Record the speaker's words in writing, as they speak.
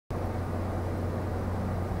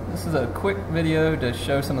This is a quick video to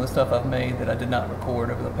show some of the stuff I've made that I did not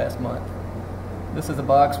record over the past month. This is a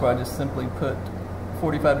box where I just simply put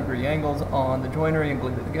 45-degree angles on the joinery and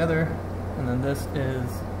glued it together. And then this is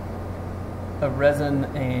a resin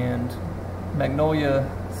and magnolia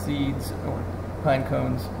seeds or pine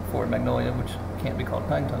cones for magnolia, which can't be called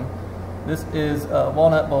pine cone. This is a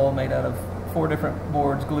walnut bowl made out of 4 different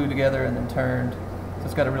boards glued together and then turned. So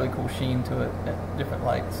it's got a really cool sheen to it at different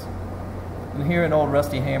lights. And here an old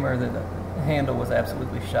rusty hammer that the handle was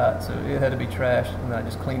absolutely shot, so it had to be trashed, and then I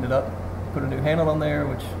just cleaned it up, put a new handle on there,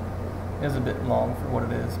 which is a bit long for what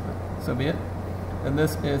it is, but so be it. And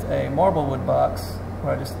this is a marble wood box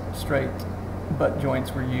where I just straight butt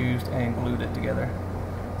joints were used and glued it together.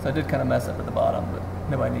 So I did kind of mess up at the bottom, but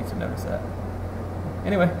nobody needs to notice that.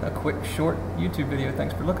 Anyway, a quick short YouTube video.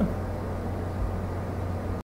 Thanks for looking.